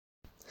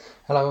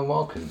Hello and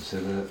welcome to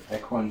the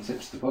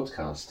Equinetipster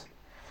Podcast.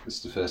 This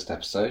is the first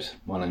episode.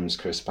 My name is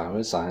Chris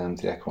Bowers. I am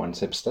the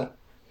Equinetipster.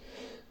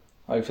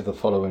 Over the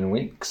following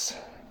weeks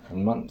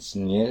and months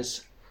and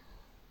years,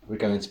 we're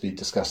going to be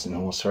discussing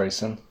horse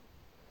racing.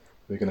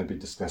 We're going to be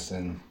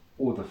discussing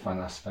all the fun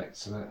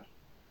aspects of it,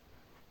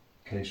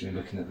 occasionally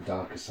looking at the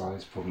darker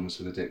side, problems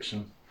with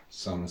addiction,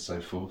 so on and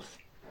so forth.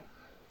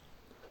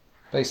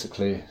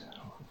 Basically,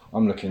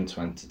 I'm looking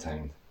to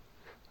entertain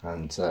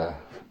and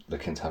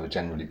looking to have a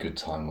generally good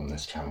time on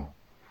this channel.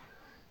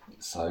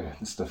 So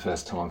this is the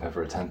first time I've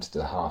ever attempted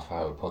a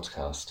half-hour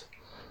podcast.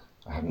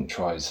 I haven't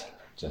tried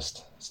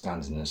just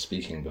standing and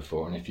speaking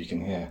before, and if you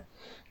can hear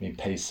me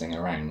pacing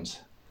around,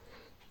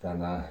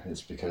 then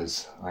it's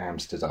because I am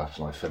stood up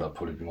and I feel I'll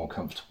probably be more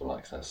comfortable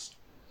like this.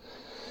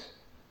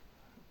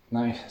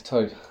 Now, to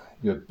tell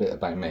you a bit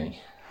about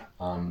me,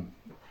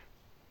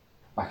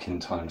 back in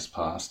times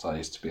past I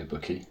used to be a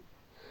bookie.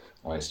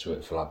 I used to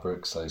work for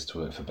Ladbrokes, I used to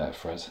work for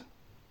Betfred.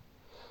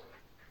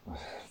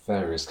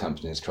 Various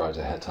companies tried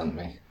to headhunt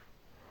me,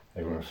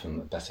 everyone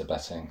from Better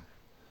Betting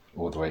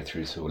all the way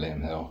through to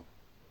William Hill.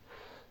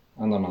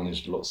 And I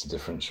managed lots of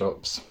different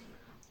shops.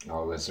 I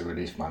was a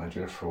relief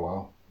manager for a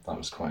while, that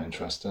was quite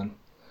interesting.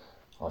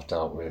 I've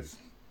dealt with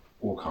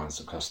all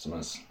kinds of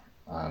customers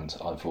and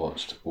I've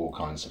watched all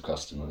kinds of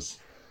customers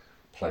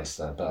place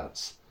their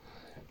bets.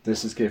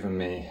 This has given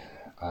me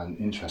an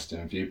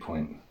interesting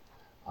viewpoint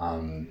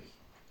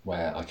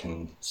where I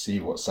can see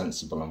what's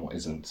sensible and what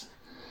isn't.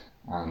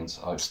 And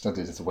I've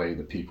studied the way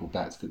that people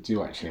bet that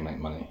do actually make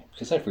money,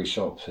 because every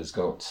shop has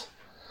got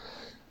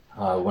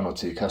one or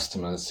two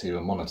customers who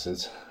are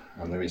monitored,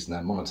 and the reason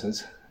they're monitored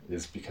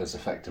is because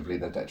effectively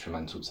they're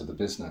detrimental to the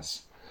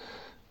business.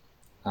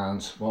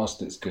 And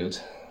whilst it's good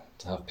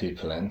to have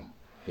people in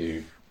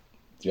who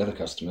the other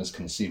customers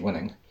can see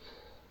winning,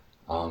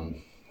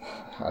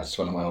 as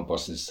one of my old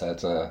bosses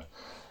said,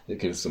 it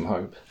gives them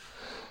hope.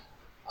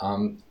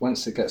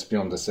 Once it gets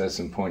beyond a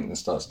certain point and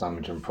starts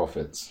damaging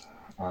profits,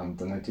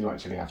 then they do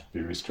actually have to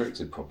be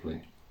restricted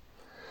properly,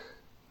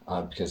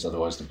 because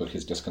otherwise the book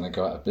is just going to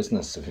go out of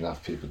business if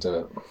enough people do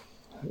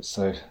it.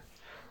 So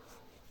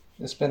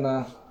it's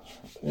been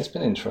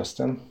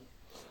interesting,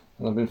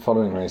 and I've been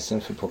following racing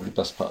for probably the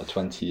best part of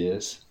 20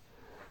 years.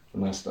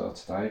 When I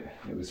started out,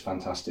 it was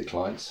Fantastic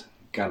Lights,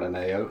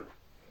 Galileo,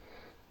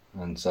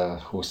 and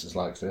horses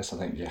like this. I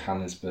think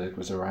Johannesburg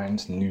was around,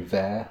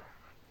 Nouvert.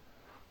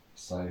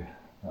 So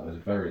that was a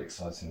very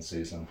exciting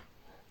season,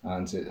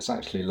 and it's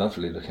actually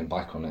lovely looking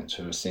back on it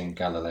to have seen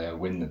Galileo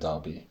win the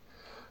Derby,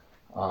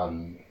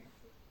 and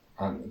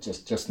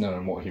just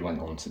knowing what he went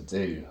on to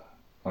do.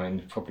 I mean,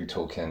 you're probably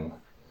talking,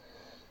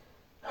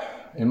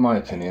 in my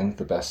opinion,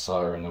 the best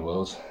sire in the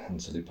world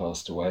until he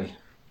passed away.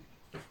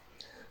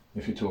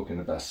 If you're talking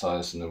the best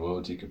sires in the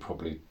world, you could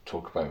probably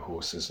talk about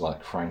horses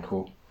like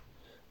Frankel,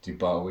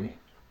 Dubawi,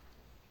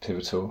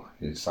 Pivotal,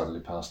 who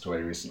sadly passed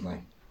away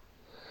recently,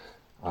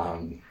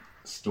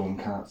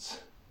 Stormcat,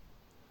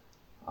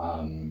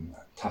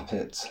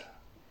 Tappet.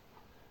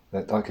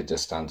 That I could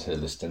just stand here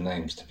listing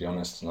names, to be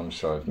honest, and I'm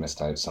sure I've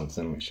missed out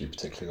something which you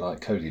particularly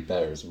like. Cody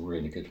Bear is a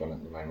really good one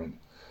at the moment.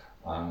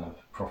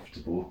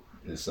 Profitable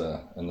is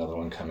another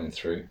one coming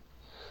through.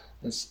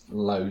 There's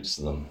loads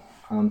of them,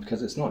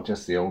 because it's not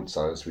just the old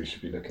sires we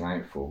should be looking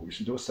out for, we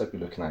should also be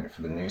looking out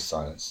for the new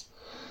sires.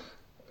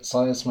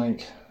 Sires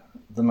make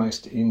the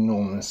most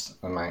enormous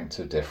amount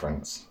of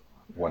difference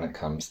when it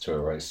comes to a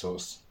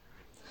racehorse.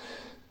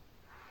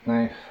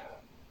 Now,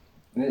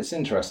 it's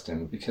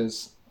interesting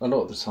because a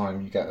lot of the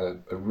time you get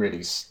a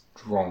really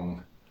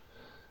strong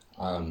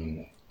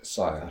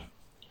sire,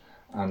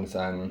 and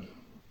then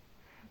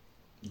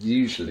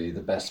usually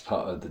the best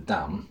part of the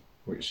dam,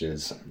 which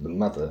is the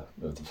mother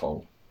of the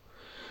foal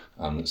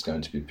that's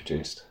going to be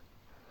produced,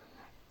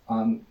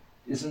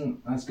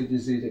 isn't as good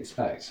as you'd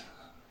expect.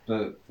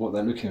 But what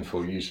they're looking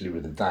for usually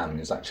with the dam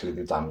is actually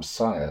the dam's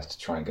sire to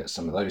try and get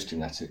some of those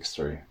genetics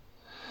through.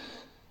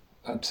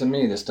 To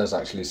me, this does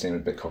actually seem a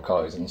bit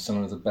cockeyed, and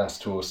some of the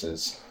best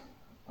horses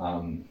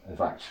have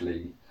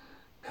actually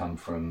come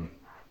from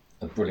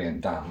a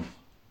brilliant dam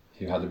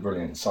who had a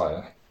brilliant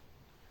sire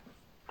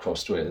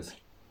crossed with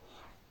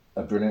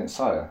a brilliant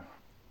sire.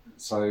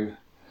 So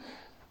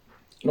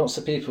lots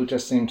of people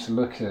just seem to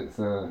look at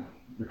the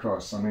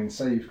cross. I mean,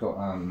 say you've got,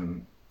 I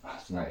don't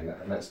know,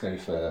 let's go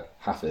for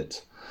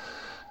Haffet,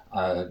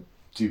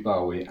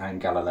 Dubawi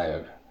and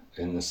Galileo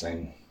in the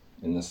same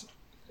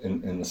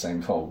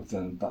fold,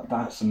 and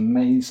that's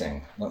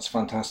amazing. That's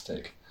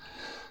fantastic.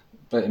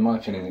 But in my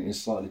opinion, it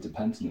is slightly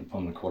dependent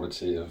upon the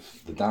quality of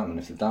the dam, and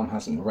if the dam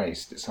hasn't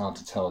raced, it's hard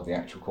to tell the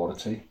actual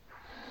quality.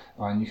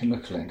 And you can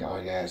look at it and go,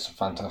 oh yeah, it's a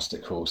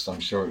fantastic horse, I'm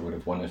sure it would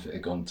have won if it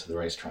had gone to the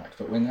racetrack,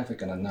 but we're never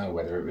going to know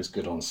whether it was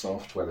good on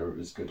soft, whether it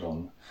was good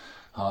on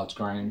hard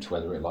ground,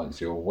 whether it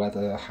likes your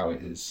weather, how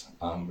it is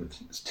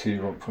with its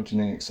 2-year-old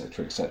progeny,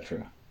 etc,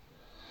 etc.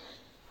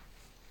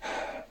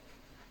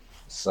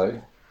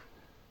 So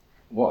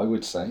what I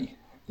would say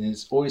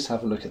is always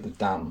have a look at the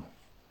dam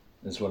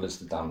as well as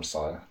the dam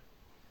sire.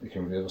 It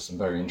can reveal some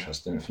very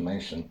interesting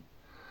information.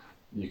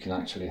 You can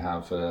actually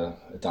have a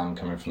dam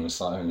coming from the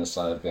sire and the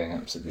sire being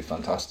absolutely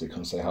fantastic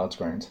on, say, hard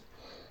ground,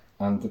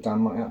 and the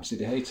dam might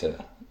absolutely hate it,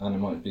 and it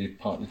might be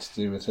partly to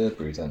do with her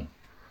breeding.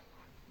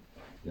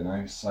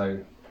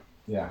 So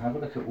yeah, have a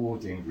look at all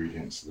the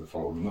ingredients of the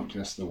foal, not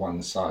just the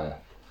one sire,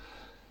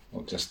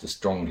 not just the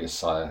strongest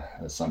sire,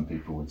 as some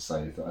people would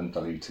say, the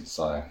undiluted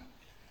sire.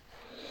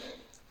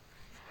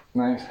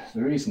 Now,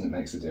 the reason it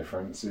makes a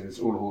difference is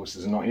all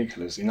horses are not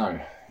equal, as you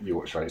know. You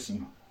watch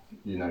racing,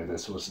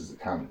 there's horses that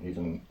can't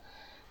even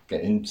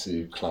get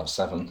into Class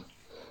 7.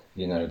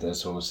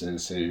 There's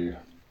horses who,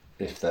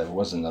 if there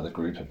was another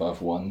group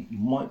above one,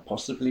 might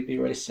possibly be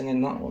racing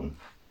in that one.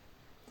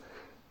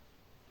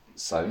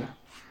 So,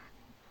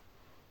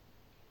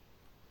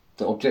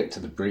 the object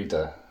of the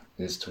breeder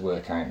is to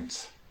work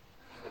out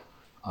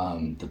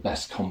the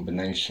best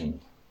combination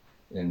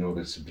in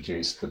order to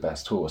produce the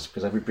best horse,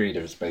 because every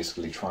breeder is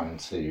basically trying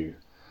to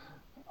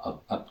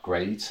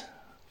upgrade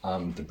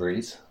the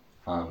breed,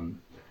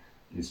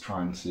 is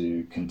trying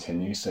to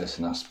continue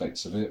certain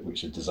aspects of it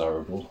which are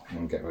desirable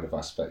and get rid of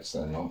aspects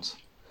that are not.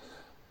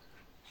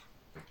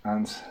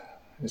 And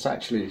it's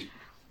actually,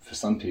 for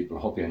some people, a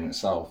hobby in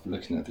itself,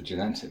 looking at the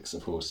genetics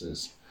of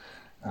horses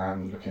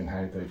and looking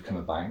how they've come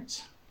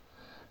about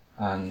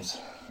and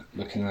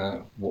looking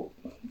at what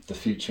the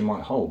future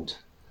might hold.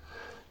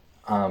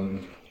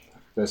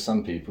 There's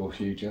some people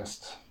who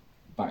just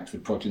back the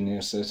progeny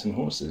of certain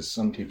horses.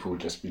 Some people will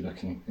just be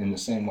looking in the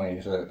same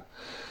way that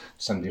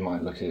somebody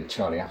might look at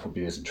Charlie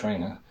Appleby as a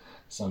trainer.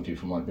 Some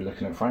people might be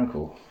looking at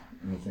Frankel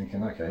and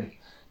thinking, okay,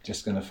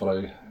 just going to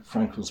follow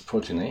Frankel's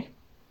progeny.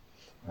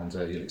 And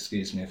you'll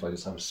excuse me if I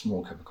just have a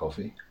small cup of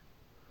coffee.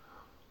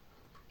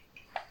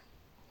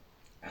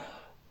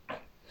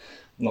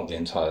 Not the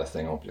entire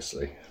thing,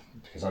 obviously,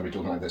 because I'll be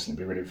talking like this and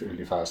it'll be really,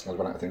 really fast and I'll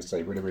run out of things to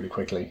say really, really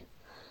quickly.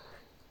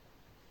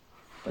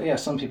 But yeah,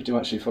 some people do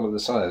actually follow the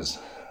sires.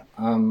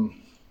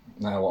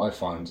 Now, what I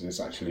find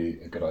is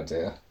actually a good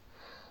idea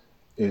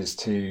is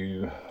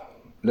to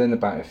learn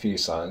about a few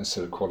sires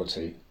who are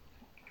quality,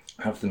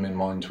 have them in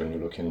mind when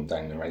you're looking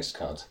down the race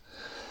card.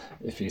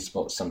 If you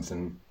spot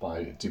something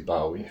by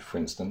Bowers, for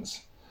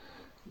instance,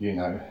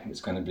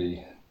 it's going to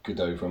be good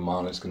over a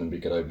mile, it's going to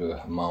be good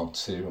over a mile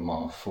 2, a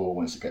mile 4.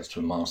 Once it gets to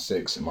a mile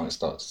 6, it might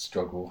start to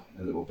struggle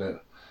a little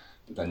bit.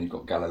 But then you've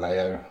got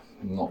Galileo.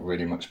 Not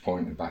really much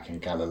point in backing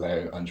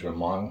Galileo under a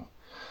mile,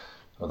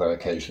 although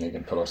occasionally you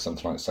can pull off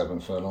something like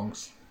 7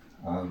 furlongs.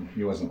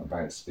 He wasn't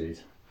about speed,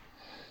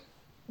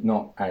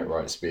 not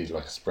outright speed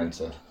like a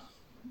sprinter.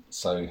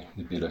 So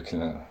you'd be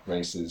looking at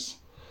races.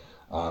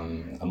 A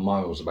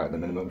mile was about the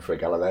minimum for a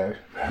Galileo,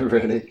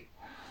 really.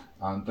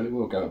 But it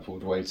will go up all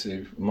the way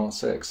to mile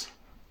 6,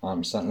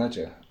 St.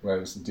 Leger,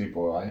 whereas the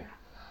Dubois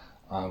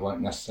won't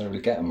necessarily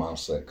get a mile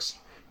 6.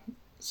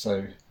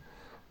 So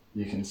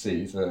you can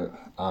see that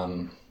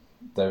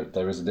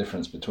there is a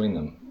difference between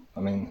them. I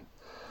mean,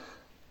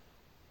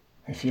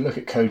 if you look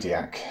at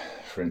Kodiak,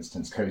 for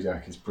instance,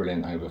 Kodiak is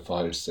brilliant over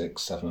 5,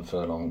 6, 7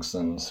 furlongs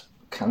and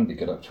can be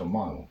good up to a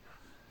mile.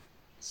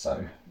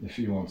 So if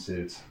you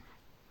wanted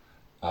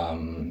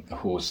a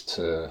horse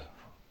to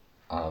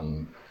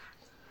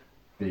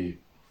be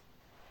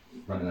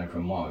running over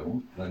a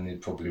mile, then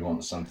you'd probably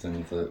want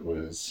something that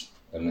was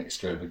a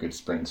mixture of a good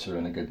sprinter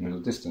and a good middle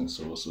distance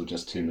horse, or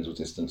just 2 middle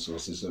distance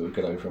horses that were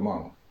good over a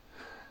mile.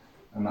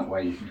 And that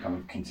way you can kind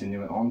of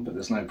continue it on, but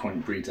there's no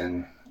point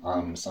breeding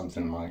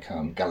something like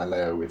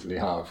Galileo with Le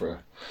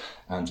Havre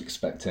and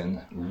expecting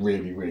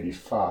really, really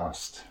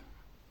fast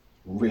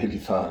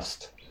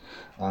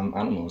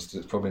animals.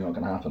 It's probably not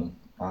going to happen.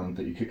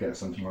 But you could get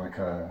something like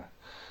a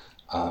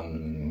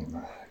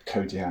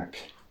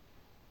Kodiak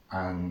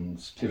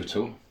and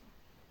Pivotal,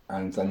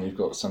 and then you've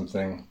got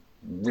something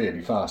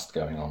really fast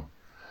going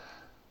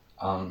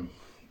on.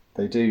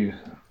 They do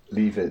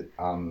leave it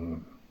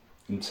in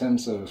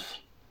terms of,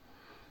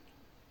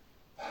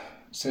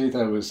 say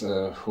there was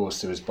a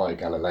horse who was by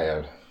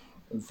Galileo,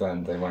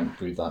 then they won't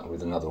breed that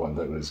with another one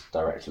that was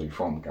directly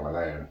from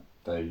Galileo.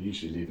 They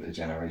usually leave it a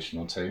generation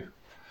or 2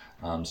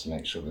 to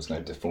make sure there's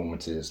no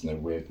deformities, no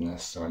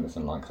weirdness or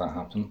anything like that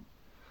happen.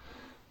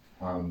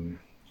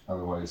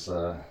 Otherwise,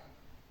 I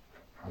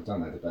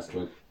don't know the best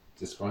way to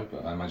describe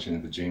it. I imagine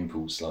the gene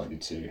pool's slightly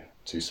too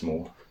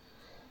small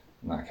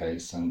in that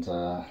case, and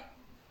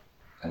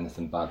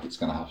anything bad that's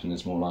going to happen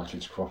is more likely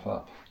to crop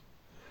up.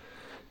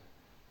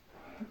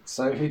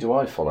 So who do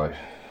I follow?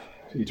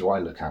 Who do I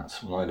look at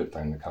when I look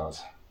down the card?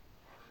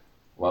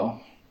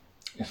 Well,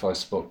 if I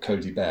spot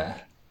Cody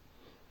Bear,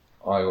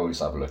 I always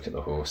have a look at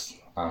the horse.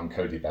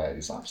 Cody Bear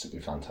is absolutely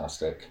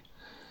fantastic.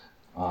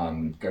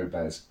 Go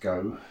Bear's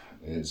Go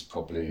is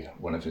probably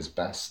one of his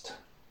best,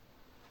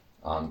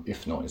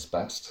 if not his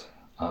best.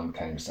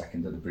 Came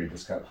second at the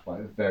Breeders' Cup by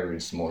a very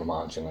small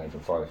margin over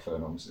 5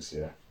 furlongs this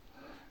year.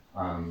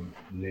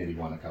 Nearly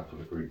won a couple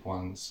of Group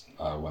 1s,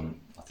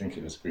 I think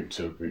it was Group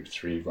 2 or Group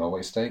 3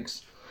 railway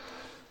stakes.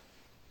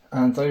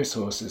 And those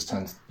horses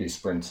tend to be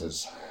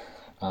sprinters.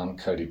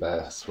 Cody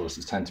Bear's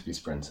horses tend to be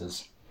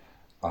sprinters.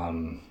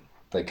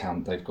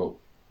 They've got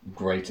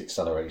great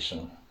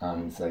acceleration,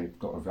 and they've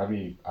got a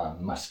very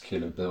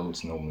muscular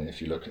build normally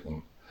if you look at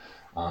them.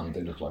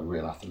 They look like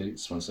real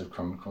athletes once they've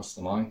come across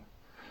the line.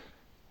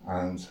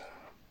 And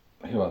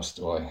who else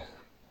do I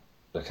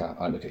look at?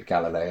 I look at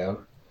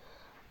Galileo,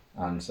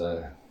 and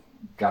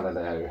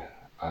Galileo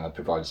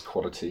provides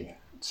quality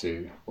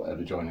to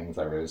whatever joining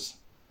there is.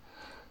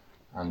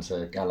 And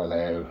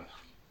Galileo,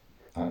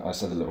 I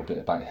said a little bit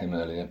about him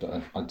earlier,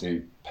 but I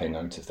do pay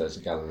note if there's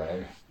a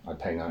Galileo. I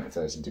pay note if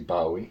there's a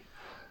Bowers.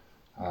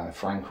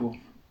 Frankel,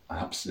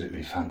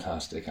 absolutely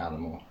fantastic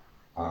animal.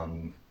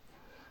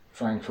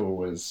 Frankel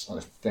was, I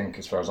think,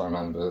 as far as I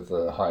remember,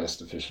 the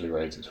highest officially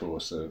rated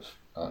horse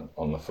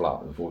on the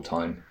flat of all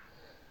time.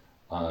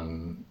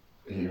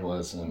 He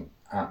was an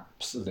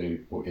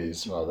absolute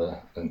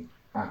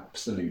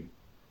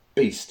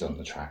beast on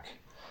the track.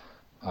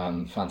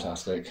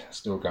 Fantastic,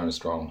 still going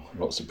strong,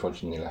 lots of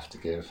progeny left to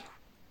give.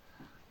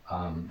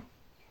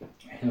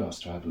 Who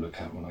else do I have a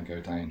look at when I go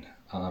down?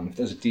 If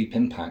there's a Deep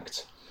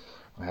Impact,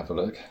 I have a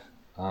look.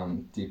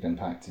 Deep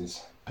Impact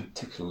is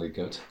particularly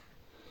good,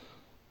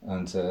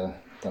 and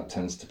that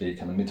tends to be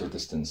kind of middle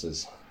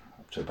distances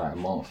up to about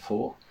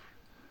 1:04.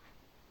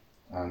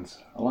 And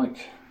I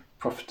like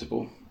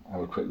Profitable. I'll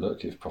have a quick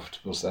look if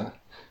Profitable's there.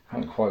 I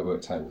haven't quite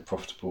worked out what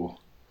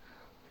Profitable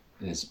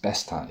is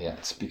best at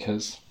yet,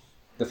 because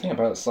the thing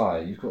about a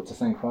sire, you've got to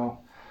think,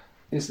 well,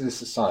 is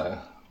this a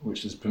sire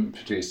which has been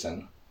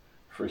producing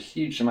for a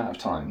huge amount of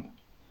time,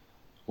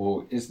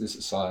 or is this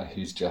a sire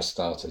who's just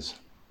started?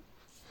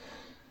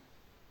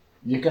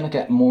 You're going to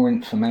get more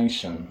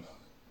information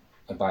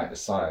about a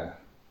sire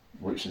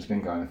which has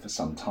been going for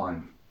some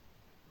time.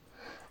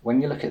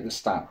 When you look at the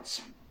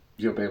stats,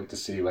 you'll be able to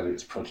see whether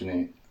its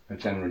progeny are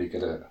generally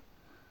good at,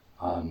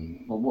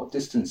 what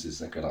distances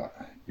they're good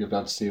at. You'll be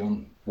able to see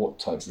on what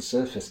types of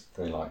surface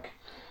they like.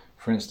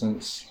 For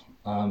instance,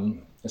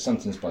 if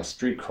something's by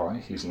Street Cry,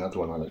 he's another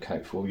one I look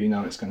out for, you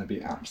know it's going to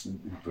be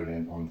absolutely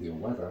brilliant on the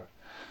all-weather,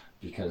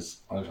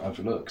 because I've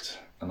looked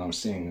and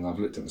I've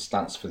looked at the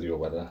stats for the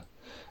all-weather,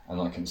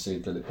 and I can see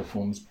that it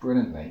performs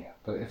brilliantly.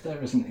 But if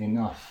there isn't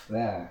enough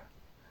there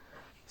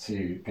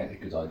to get a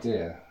good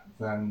idea,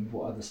 then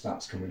what other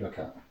stats can we look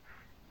at?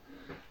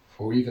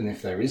 Or even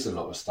if there is a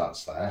lot of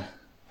stats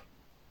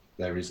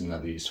there is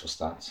another useful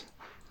stat.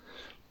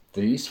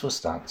 The useful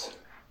stat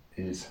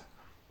is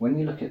when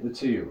you look at the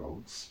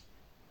 2-year-olds,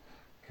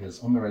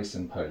 because on the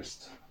Racing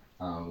Post,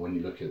 when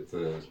you look at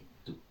the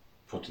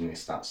progeny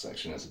stats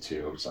section, there's a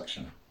 2-year-old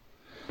section,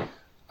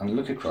 and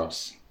look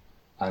across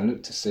and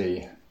look to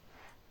see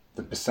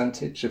the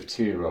percentage of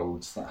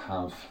 2-year-olds that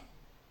have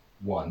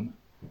won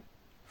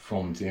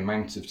from the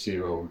amount of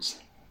 2-year-olds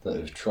that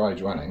have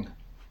tried running,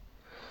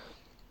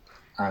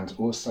 and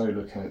also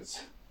look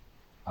at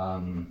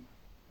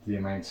the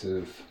amount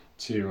of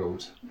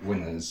 2-year-old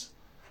winners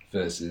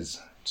versus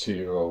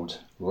 2-year-old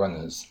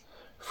runners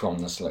from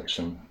the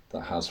selection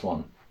that has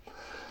won.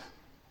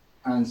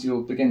 And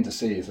you'll begin to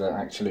see that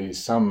actually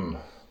some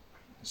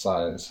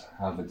sires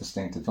have a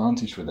distinct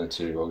advantage with their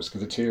 2-year-olds,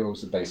 because the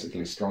 2-year-olds are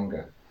basically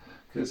stronger.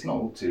 Because not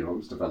all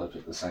 2-year-olds develop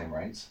at the same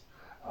rate.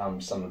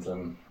 Some of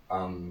them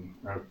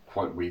are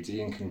quite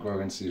weedy and can grow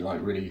into like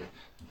really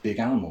big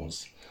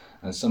animals.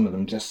 And some of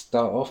them just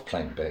start off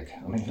playing big.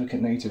 I mean, look at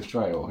Native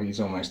Trail.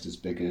 He's almost as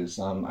big as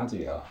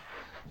Adia,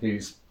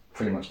 who's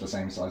pretty much the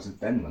same size as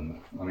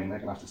Denman. I mean, they're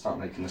going to have to start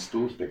making the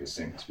stalls bigger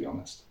soon, to be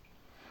honest.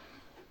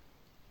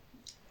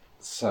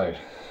 So,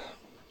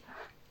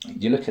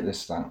 you look at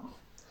this stat,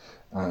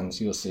 and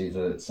you'll see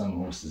that some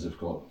horses have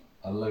got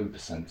a low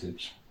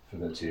percentage for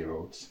their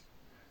 2-year-olds,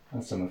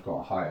 and some have got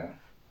a higher.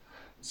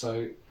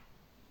 So,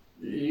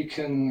 you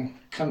can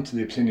come to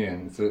the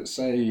opinion that,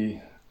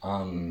 say,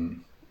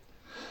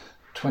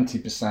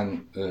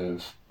 20%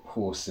 of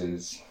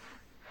horses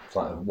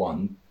that have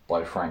won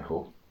by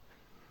Frankel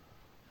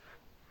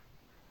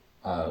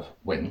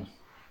win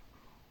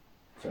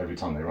for every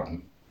time they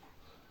run,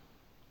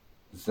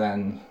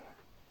 then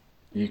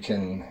you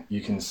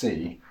can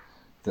see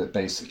that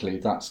basically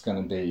that's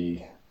going to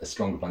be a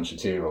stronger bunch of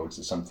 2-year-olds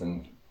than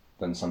something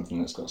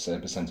that's got, say, a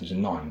percentage of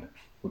 9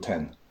 or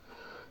 10.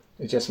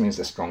 It just means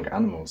they're stronger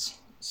animals.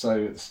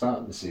 So at the start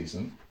of the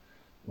season,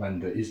 when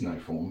there is no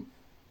form,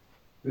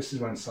 this is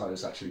when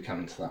sires actually come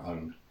into their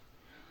own.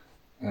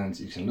 And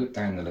you can look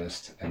down the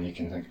list and you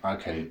can think,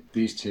 okay,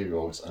 these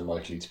 2-year-olds are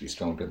likely to be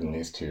stronger than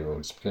these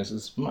 2-year-olds, because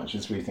as much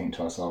as we think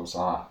to ourselves,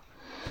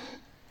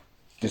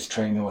 this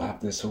trainer will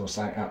have this horse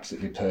out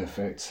absolutely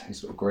perfect,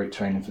 he's got great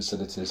training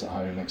facilities at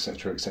home,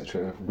 etc.,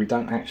 etc., we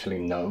don't actually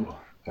know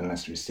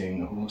unless we've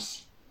seen the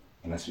horse,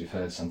 unless we've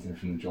heard something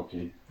from the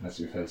jockey, unless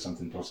we've heard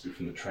something possibly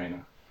from the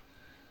trainer.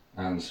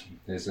 And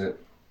there's a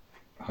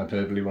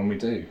hyperbole when we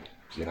do,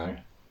 you know.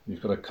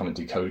 You've got to kind of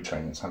decode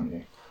trainers, haven't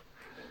you?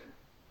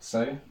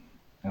 So,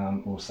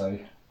 also,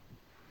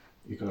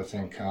 you've got to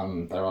think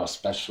there are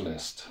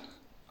specialist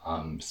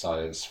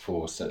sires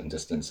for certain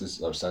distances,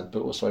 as I've said,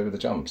 but also over the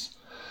jumps.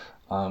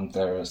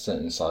 There are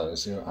certain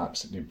sires who are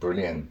absolutely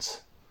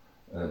brilliant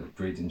at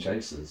breeding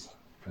chasers,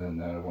 and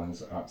there are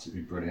ones that are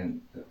absolutely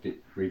brilliant at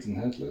breeding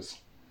hurdlers.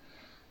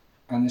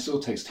 And this all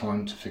takes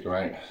time to figure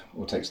out,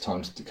 or takes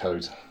time to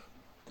decode.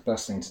 The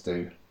best thing to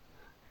do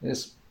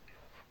is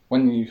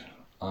when you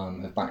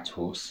have backed a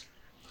horse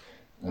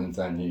and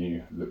then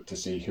you look to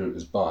see who it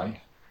was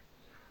by,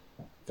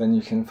 then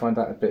you can find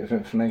out a bit of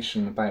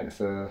information about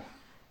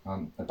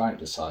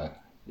the sire,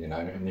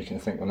 and you can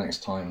think, well,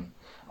 next time,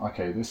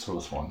 okay, this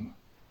horse won,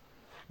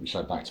 which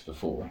I backed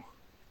before,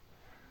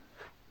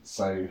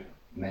 so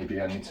maybe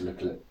I need to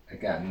look at it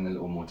again in a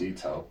little more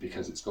detail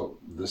because it's got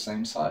the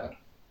same sire.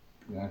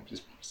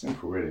 Just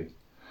simple, really.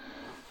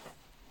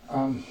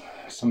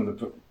 Some of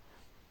the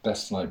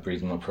best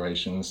breeding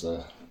operations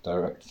are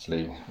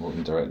directly or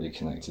indirectly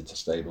connected to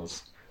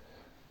stables.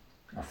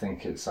 I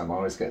think it's, I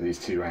always get these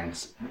two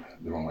rounds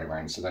the wrong way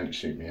round, so don't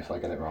shoot me if I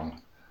get it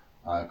wrong.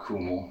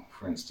 Coolmore,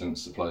 for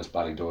instance, supplies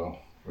Ballydoyle,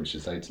 which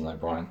is Aidan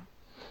O'Brien.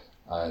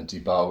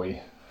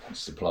 Dubarwi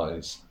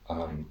supplies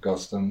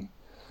Gosden,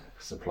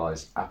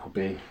 supplies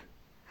Appleby,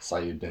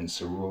 Sayyid bin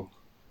Sarur.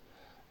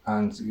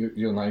 And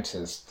you'll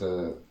notice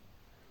that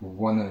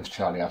one of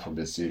Charlie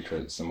Appleby's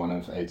secrets and one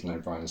of Aidan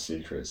O'Brien's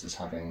secrets is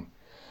having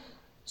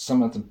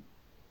some of the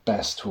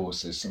best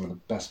horses, some of the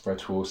best bred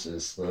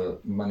horses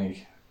that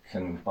money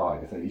can buy,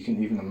 that you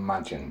can even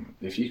imagine.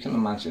 If you can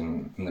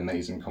imagine an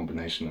amazing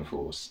combination of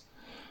horse,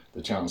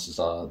 the chances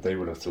are they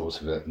would have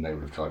thought of it and they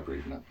would have tried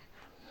breeding it.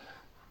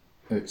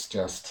 It's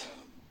just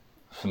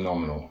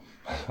phenomenal.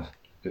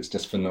 It's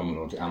just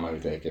phenomenal the ammo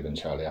they're giving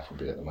Charlie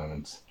Appleby at the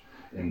moment,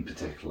 in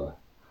particular.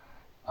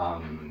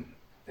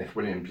 If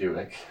William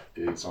Buick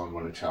is on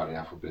one of Charlie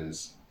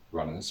Appleby's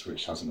runners,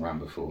 which hasn't run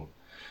before,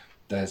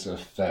 there's a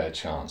fair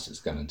chance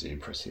it's going to do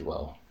pretty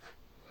well.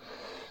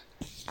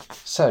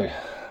 So,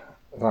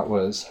 that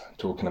was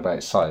talking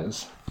about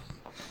sires,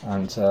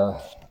 and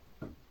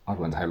I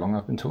wonder how long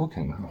I've been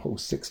talking, a whole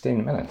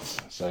 16 minutes,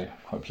 so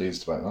quite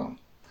pleased about that.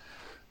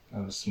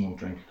 Have a small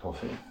drink of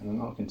coffee, and then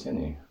I'll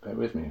continue. Bear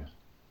with me.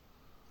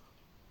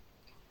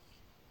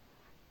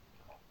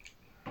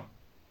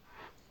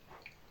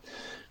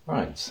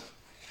 Right,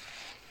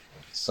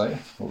 so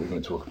what are we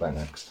going to talk about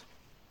next?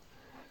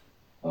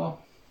 Well,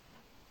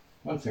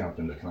 one thing I've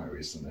been looking at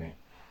recently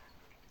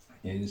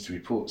is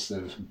reports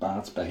of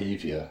bad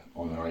behaviour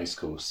on the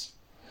racecourse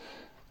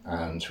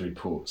and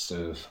reports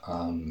of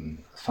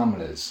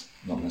families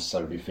not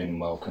necessarily feeling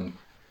welcome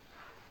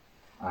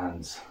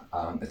and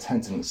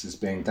attendance is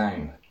being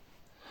down.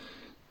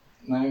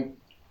 Now,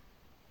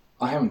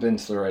 I haven't been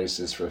to the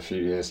races for a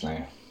few years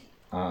now.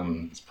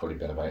 It's probably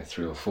been about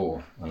 3 or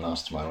 4, and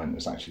last time I went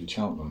was actually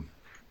Cheltenham.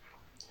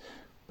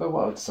 But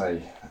what I would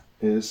say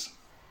is,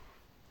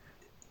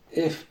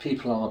 if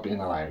people are being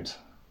allowed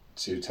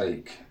to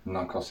take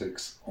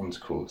narcotics onto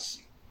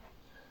course,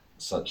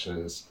 such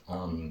as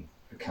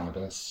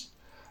cannabis,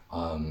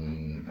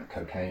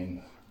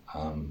 cocaine,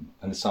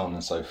 and so on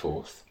and so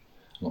forth,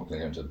 I'm not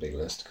going to go into a big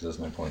list because there's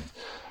no point,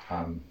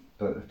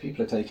 but if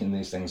people are taking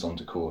these things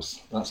onto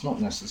course, that's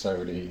not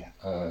necessarily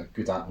a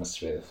good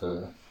atmosphere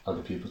for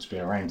other people to be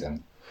around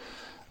in.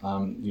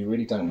 You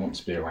really don't want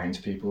to be around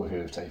people who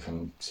have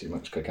taken too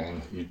much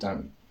cocaine. You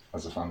don't,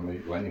 as a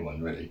family, or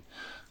anyone really.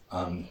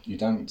 You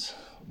don't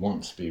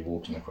want to be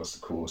walking across the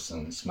course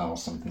and smell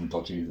something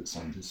dodgy that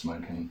somebody's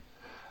smoking.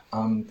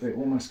 It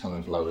almost kind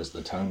of lowers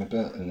the tone a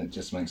bit and it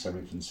just makes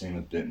everything seem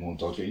a bit more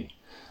dodgy.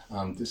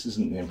 This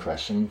isn't the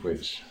impression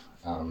which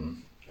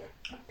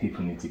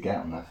people need to get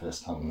on their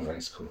first time on the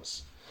race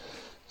course.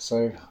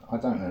 So I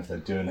don't know if they're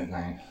doing it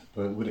now,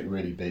 but would it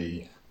really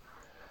be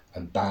a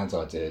bad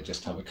idea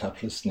just to have a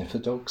couple of sniffer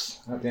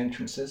dogs at the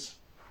entrances?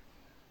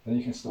 Then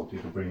you can stop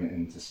people bringing it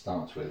in to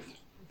start with.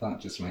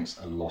 That just makes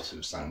a lot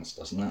of sense,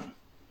 doesn't it?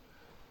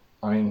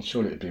 I mean,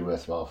 surely it'd be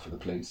worthwhile for the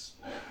police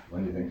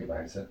when you think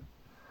about it.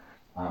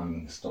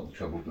 Stop the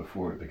trouble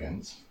before it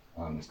begins.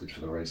 It's good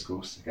for the race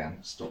course. Again,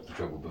 stop the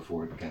trouble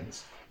before it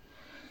begins.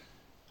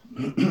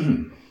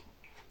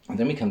 And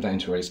then we come down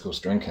to racecourse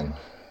drinking.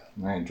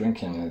 Now,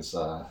 drinking is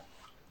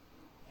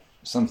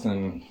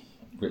something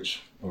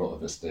which a lot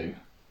of us do.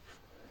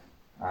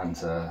 And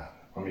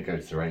when we go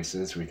to the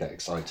races, we get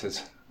excited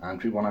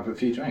and we want to have a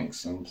few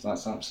drinks, and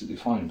that's absolutely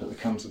fine. But there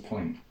comes a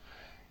point,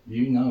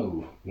 you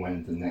know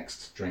when the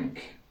next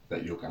drink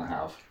that you're going to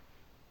have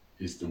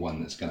is the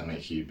one that's going to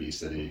make you be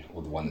silly,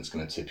 or the one that's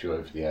going to tip you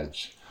over the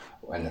edge,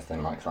 or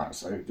anything like that.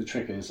 So the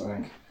trick is, I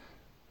think,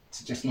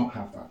 to just not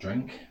have that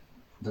drink.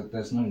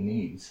 There's no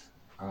need.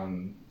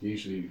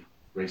 Usually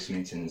race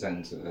meetings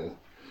end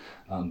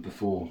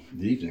before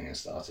the evening has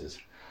started,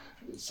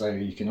 so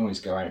you can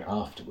always go out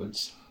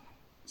afterwards.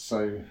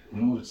 So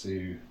in order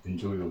to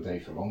enjoy your day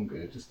for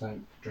longer, just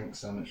don't drink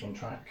so much on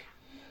track.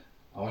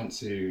 I went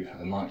to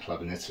a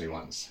nightclub in Italy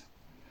once,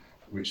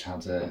 which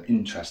had an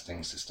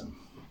interesting system.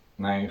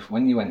 Now,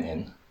 when you went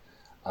in,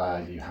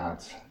 you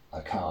had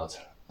a card,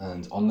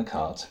 and on the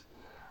card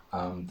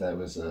there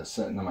was a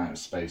certain amount of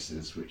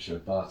spaces which a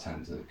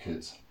bartender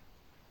could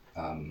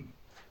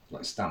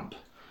stamp.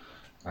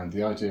 And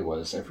the idea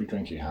was, every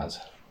drink you had,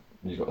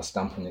 you got a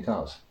stamp on your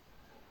card.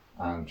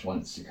 And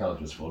once your card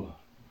was full,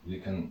 you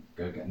can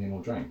go get any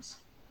more drinks.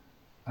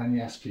 And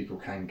yes, people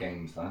can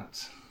game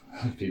that.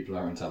 people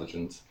are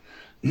intelligent.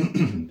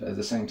 But at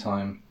the same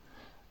time,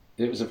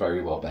 it was a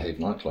very well-behaved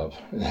nightclub.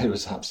 It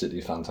was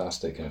absolutely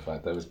fantastic. In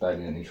fact, there was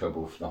barely any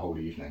trouble for the whole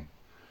evening.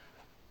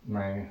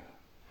 Now,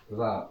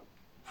 that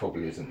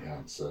probably isn't the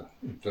answer,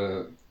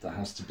 but there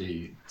has to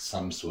be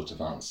some sort of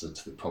answer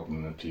to the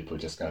problem of people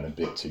just going a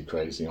bit too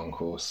crazy on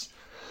course.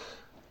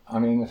 I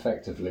mean,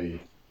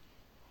 effectively,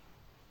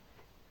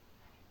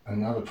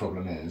 another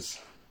problem is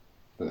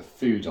that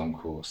food on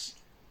course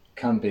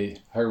can be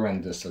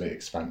horrendously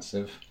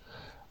expensive.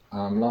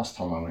 Last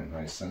time I went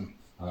racing,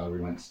 we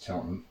went to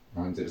Cheltenham,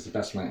 and it was the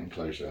Best Mate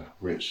enclosure,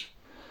 which,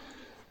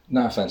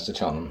 no offence to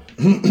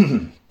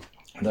Cheltenham,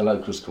 the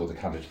locals call the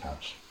Cabbage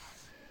Patch.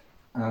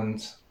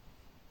 And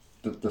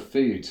the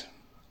food,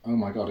 oh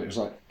my god, it was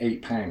like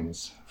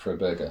 £8 for a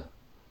burger.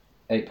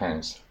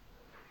 £8.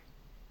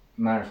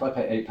 Now, if I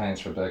pay £8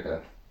 for a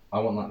burger, I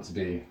want that to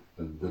be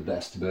the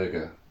best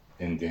burger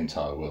in the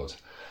entire world.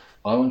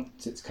 I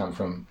want it to come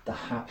from the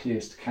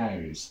happiest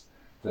cows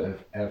that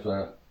have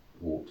ever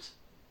walked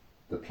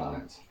the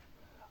planet.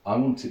 I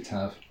want it to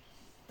have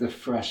the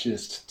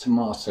freshest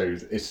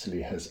tomatoes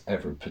Italy has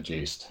ever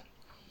produced.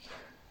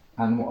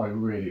 And what I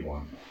really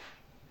want,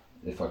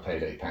 if I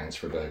paid £8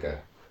 for a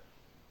burger,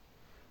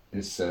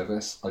 is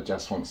service. I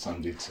just want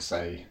somebody to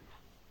say,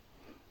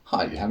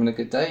 "Hi, you having a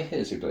good day?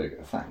 Here's your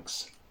burger,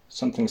 thanks."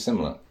 Something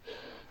similar.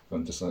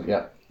 I'm just like,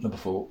 yeah, number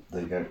 4,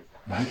 there you go.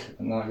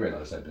 And I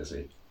realise they're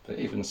busy, but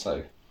even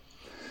so.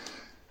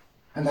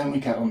 And then we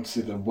get on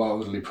to the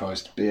wildly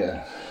priced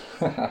beer.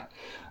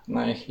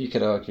 Now, you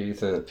could argue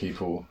that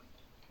people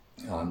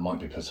might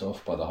be put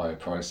off by the higher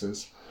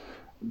prices,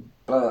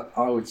 but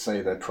I would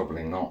say they're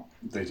probably not.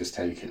 They just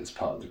take it as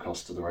part of the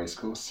cost of the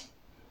racecourse,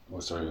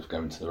 of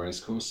going to the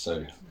racecourse,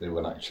 so they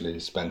will actually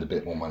spend a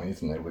bit more money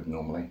than they would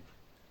normally.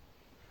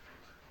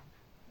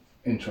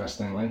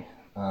 Interestingly,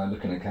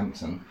 looking at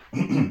Kempton,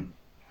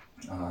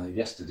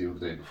 yesterday or the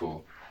day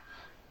before,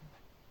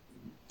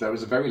 there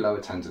was a very low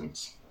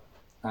attendance,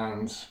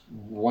 and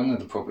one of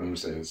the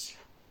problems is,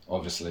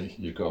 obviously,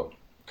 you've got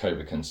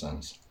COVID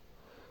concerns,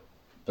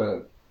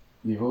 but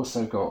you've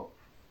also got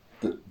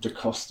the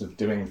cost of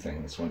doing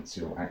things once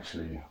you're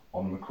actually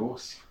on the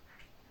course.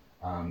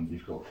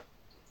 You've got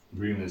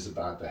rumours of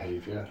bad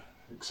behaviour,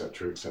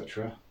 etc.,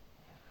 etc.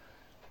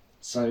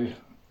 So,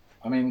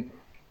 I mean,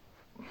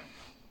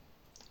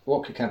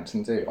 what could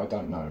Kempton do? I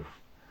don't know.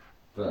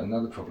 But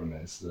another problem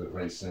is that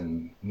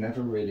racing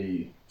never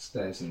really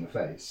stares in the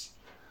face.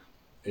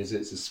 It's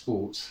a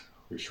sport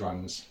which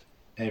runs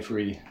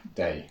every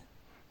day.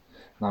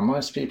 Now,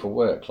 most people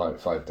work like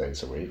 5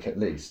 days a week at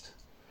least,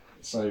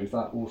 so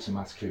that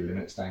automatically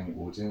limits down the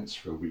audience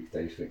for a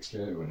weekday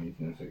fixture or an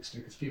evening fixture,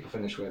 because people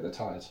finish where they're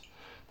tired.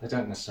 They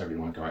don't necessarily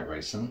want to go out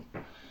racing.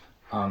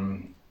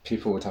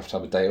 People would have to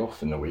have a day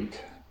off in the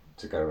week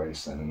to go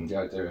racing, and the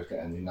idea of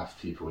getting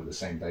enough people with the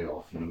same day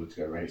off in order to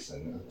go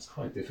racing, it's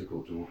quite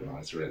difficult to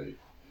organise, really.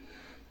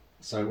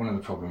 So one of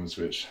the problems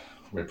which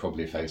we're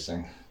probably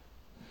facing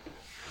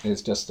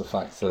is just the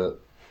fact that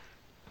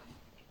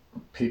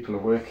people are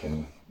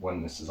working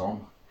when this is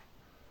on.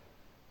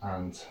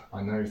 And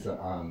I know that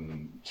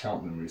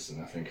Cheltenham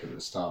recently, I think at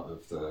the start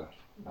of the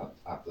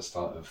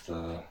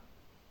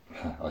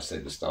I say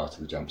the start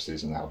of the jump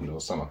season, it happened all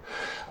summer,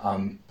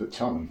 but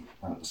Cheltenham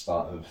at the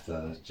start of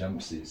the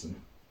jump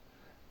season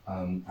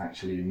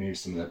actually moved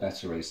some of their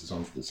better races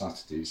onto the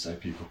Saturday so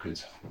people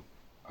could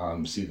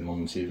see them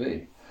on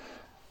TV.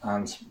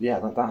 And yeah,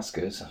 that's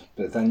good,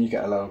 but then you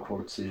get a lower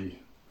quality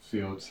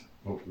fields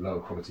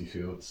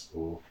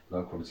or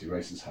lower quality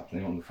races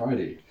happening on the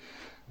Friday.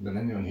 And then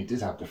anyone who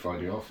did have the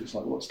Friday off, it's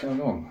like, what's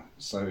going on?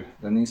 So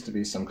there needs to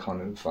be some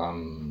kind of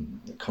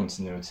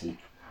continuity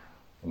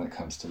when it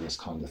comes to this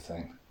kind of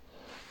thing.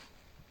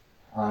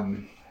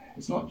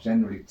 It's not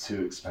generally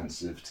too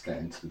expensive to get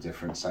into the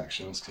different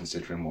sections,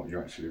 considering what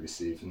you're actually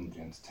receiving,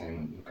 the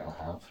entertainment you're going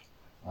to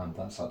have.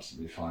 That's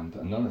absolutely fine.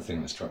 But another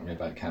thing that struck me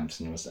about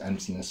Kempton was the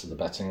emptiness of the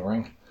betting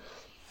ring.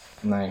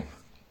 Now,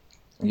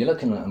 you're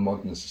looking at a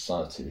modern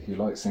society who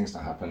likes things to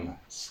happen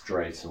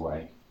straight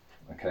away,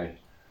 okay?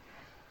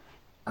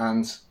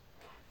 And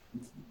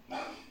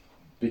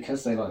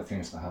because they like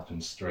things to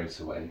happen straight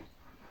away,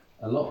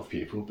 a lot of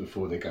people,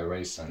 before they go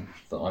racing,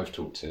 that I've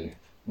talked to,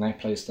 they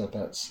place their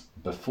bets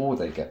before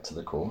they get to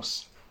the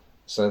course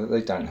so that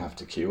they don't have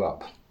to queue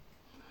up.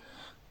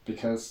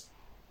 Because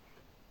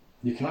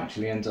you can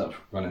actually end up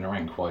running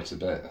around quite a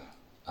bit,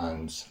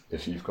 and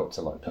if you've got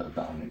to put a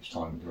bet on each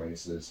time at the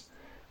races,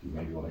 you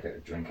maybe want to get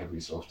a drink every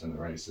so often at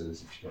the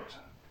races, if you've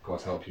got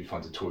to help you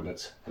find a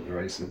toilet at the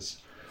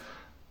races,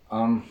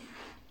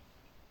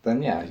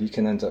 then yeah, you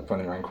can end up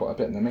running around quite a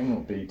bit, and there may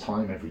not be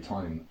time every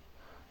time,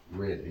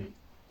 really,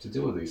 to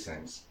do all these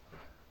things.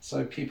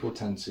 So people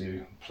tend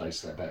to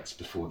place their bets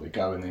before they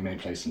go, and they may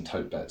place some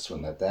tote bets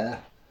when they're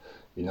there,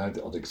 the odd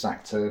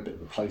exacta, a bit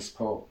of a place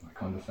pot, that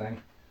kind of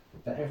thing.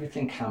 But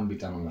everything can be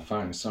done on the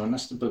phone, so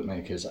unless the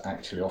bookmakers are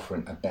actually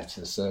offering a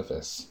better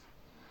service,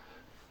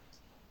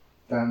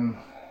 then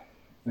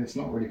it's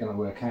not really going to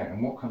work out.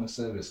 And what kind of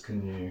service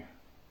can you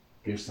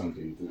give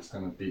somebody that's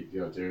going to beat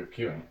the idea of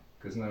queuing?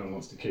 Because no one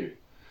wants to queue.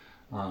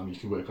 You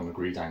could work on a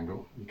greed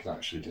angle. You could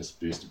actually just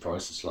boost the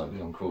prices slightly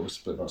on course,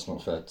 but that's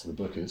not fair to the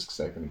bookers because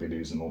they're going to be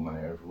losing more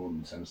money overall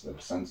in terms of their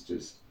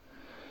percentages.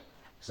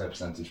 Because their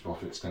percentage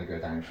profit's going to go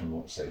down from,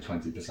 what, say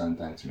 20%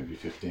 down to maybe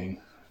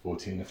 15,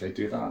 14 if they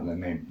do that, and there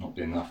may not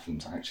be enough for them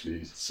to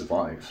actually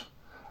survive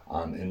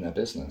in their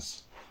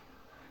business.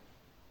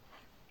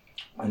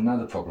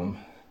 Another problem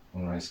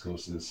on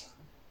racecourses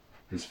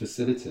is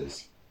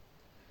facilities.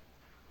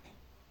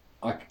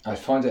 I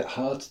find it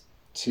hard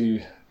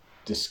to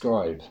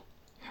describe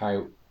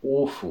how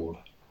awful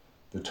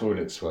the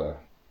toilets were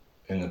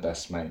in the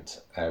Best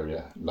Mate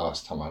area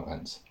last time I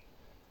went.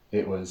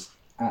 It was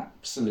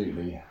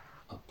absolutely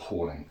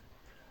appalling.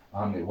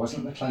 It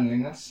wasn't the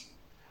cleanliness,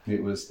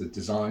 it was the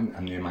design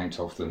and the amount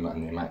of them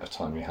and the amount of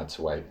time you had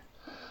to wait.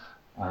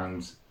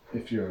 And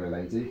if you're a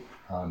lady,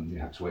 you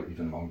had to wait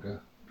even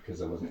longer because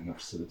there wasn't enough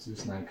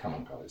facilities. Now, come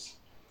on guys.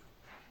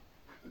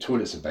 The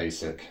toilets are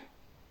basic.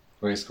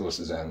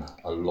 Racecourses earn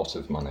a lot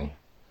of money.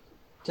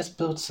 Just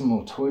build some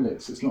more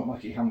toilets. It's not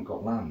like you haven't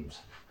got land.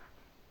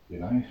 You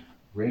know?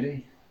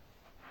 Really?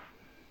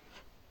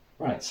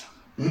 Right.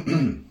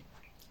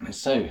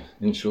 So,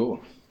 in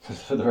short,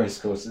 for the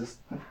racecourses,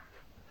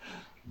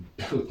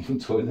 build more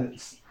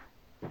toilets,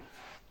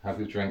 have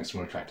your drinks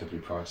more attractively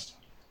priced,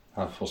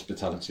 have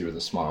hospitality with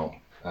a smile,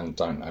 and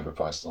don't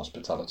overprice the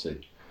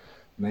hospitality.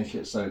 Make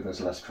it so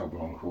there's less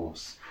trouble on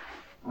course,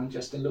 and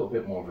just a little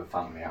bit more of a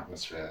family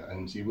atmosphere,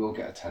 and you will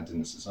get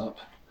attendances up.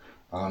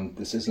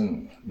 This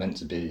isn't meant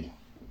to be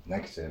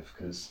negative,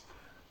 because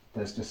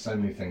there's just so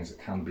many things that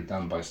can be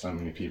done by so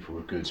many people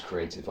with good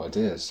creative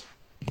ideas.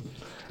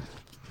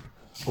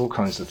 All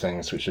kinds of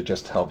things which are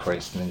just help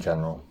racing in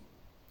general.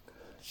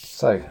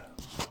 So,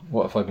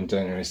 what have I been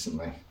doing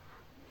recently?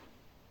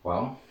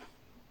 Well,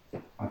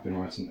 I've been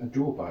writing a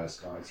draw buyer's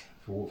guide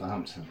for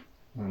Wolverhampton,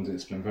 and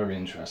it's been very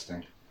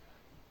interesting.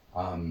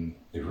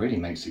 It really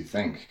makes you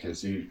think,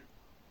 because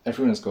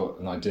everyone's got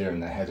an idea in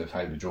their head of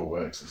how the draw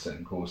works at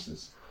certain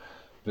courses,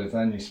 but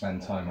then you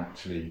spend time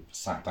actually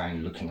sat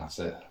down looking at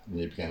it, and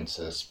you begin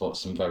to spot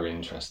some very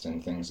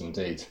interesting things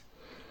indeed.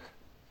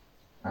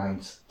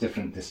 And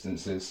different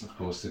distances, of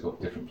course, they've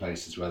got different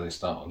places where they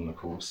start on the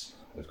course,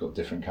 they've got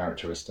different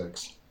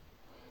characteristics,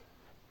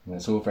 and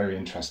it's all very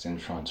interesting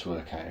trying to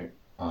work out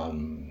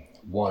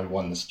why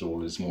one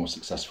stall is more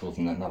successful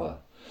than another.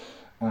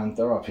 And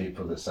there are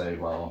people that say,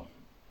 well,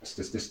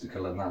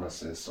 statistical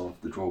analysis of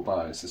the draw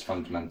buyers is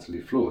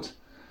fundamentally flawed.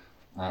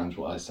 And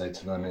what I say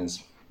to them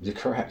is, you're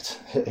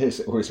correct. It is,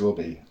 it always will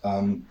be.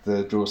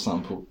 The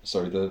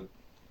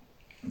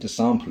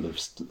sample of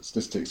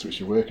statistics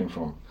which you're working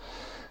from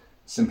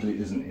simply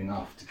isn't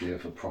enough to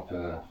give a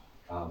proper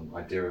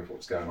idea of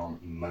what's going on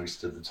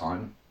most of the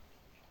time.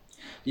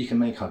 You can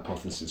make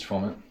hypotheses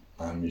from it,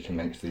 you can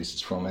make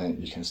theses from it,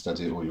 you can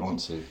study it all you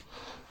want to,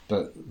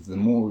 but the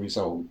more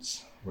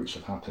results which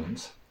have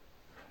happened,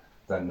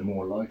 then the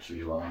more likely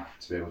you are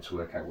to be able to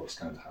work out what's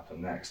going to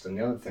happen next. And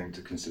the other thing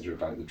to consider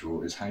about the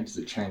draw is, how does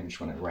it change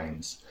when it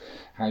rains?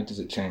 How does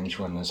it change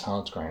when there's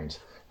hard ground?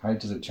 How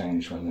does it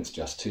change when it's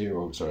just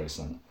 2-year-olds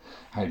racing?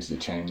 How does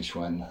it change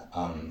when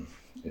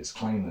it's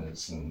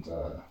claimers and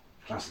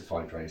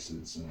classified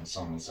races and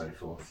so on and so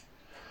forth?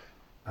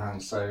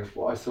 And so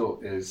what I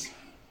thought is,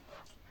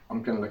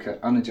 I'm going to look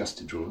at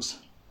unadjusted draws,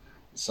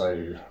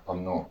 so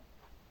I'm not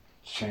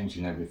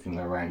changing everything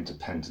around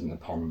dependent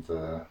upon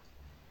the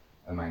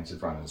amount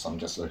of runners. I'm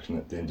just looking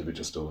at the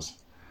individual stalls.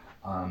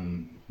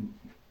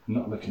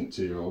 Not looking at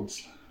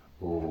 2-year-olds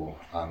or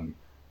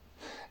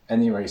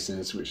any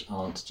races which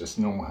aren't just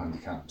normal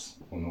handicaps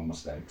or normal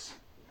stakes.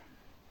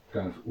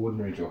 Going for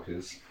ordinary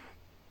jockeys,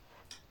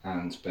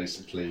 and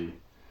basically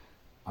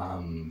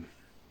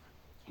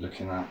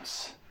looking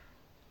at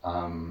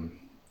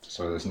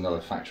there's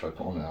another factor I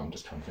put on there, I'm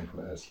just trying to think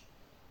what it is.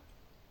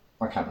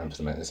 I can't remember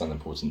the minute, it's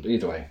unimportant, but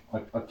either way,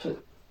 I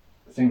put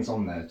things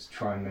on there to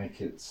try and make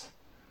it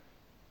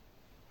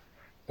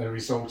a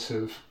result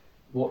of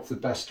what the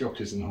best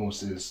jockeys and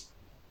horses,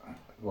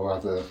 or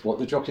rather what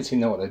the jockeys who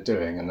know what they're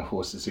doing and the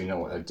horses who know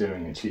what they're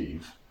doing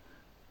achieve,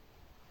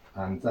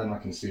 and then I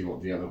can see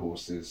what the other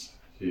horses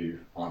who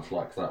aren't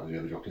like that, or the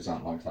other jockeys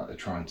aren't like that, are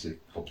trying to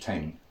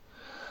obtain.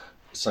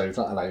 So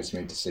that allows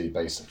me to see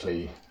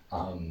basically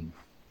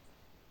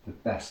the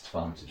best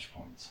vantage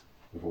point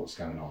of what's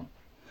going on.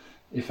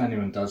 If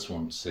anyone does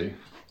want to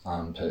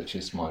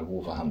purchase my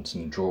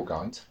Wolverhampton draw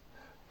guide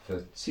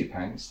for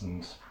 £2,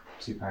 and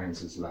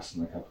 £2 is less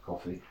than a cup of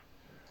coffee,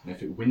 and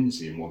if it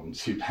wins you more than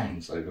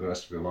 £2 over the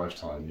rest of your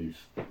lifetime,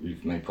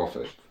 you've made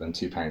profit, then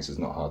 £2 is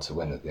not hard to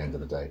win at the end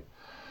of the day.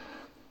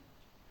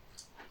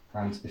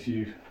 And if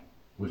you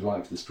would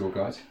like this draw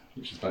guide,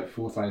 which is about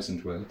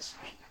 4,000 words,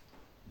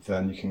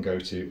 then you can go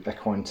to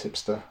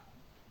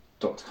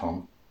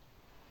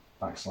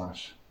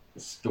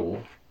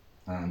equinetipster.com/store,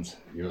 and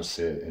you'll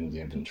see it in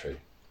the inventory.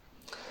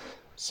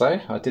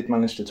 So I did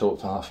manage to talk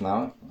for half an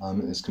hour.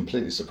 It's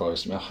completely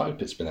surprised me. I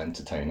hope it's been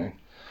entertaining.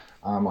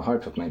 I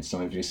hope I've made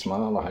some of you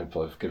smile. I hope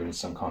I've given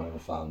some kind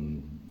of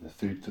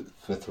food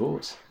for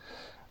thought.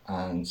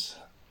 And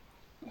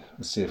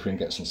see if we can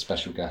get some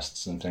special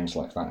guests and things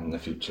like that in the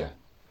future.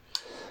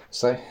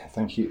 So,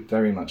 thank you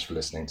very much for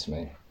listening to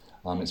me.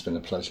 It's been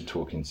a pleasure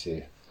talking to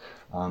you.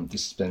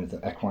 This has been the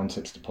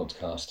Equinetipster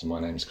Podcast, and my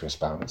name is Chris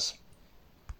Bowers.